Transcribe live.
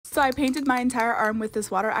So I painted my entire arm with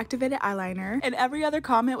this water activated eyeliner, and every other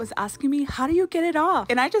comment was asking me, how do you get it off?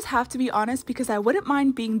 And I just have to be honest because I wouldn't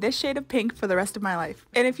mind being this shade of pink for the rest of my life.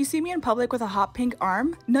 And if you see me in public with a hot pink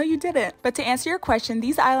arm, no you didn't. But to answer your question,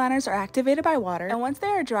 these eyeliners are activated by water, and once they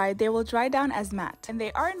are dried, they will dry down as matte. And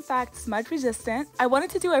they are in fact smudge resistant. I wanted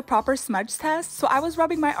to do a proper smudge test, so I was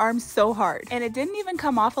rubbing my arm so hard, and it didn't even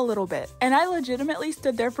come off a little bit. And I legitimately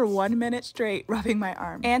stood there for 1 minute straight rubbing my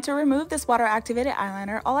arm. And to remove this water activated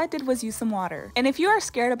eyeliner, all I did was use some water. And if you are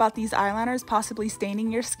scared about these eyeliners possibly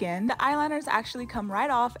staining your skin, the eyeliners actually come right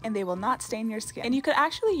off and they will not stain your skin. And you could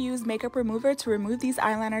actually use makeup remover to remove these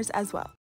eyeliners as well.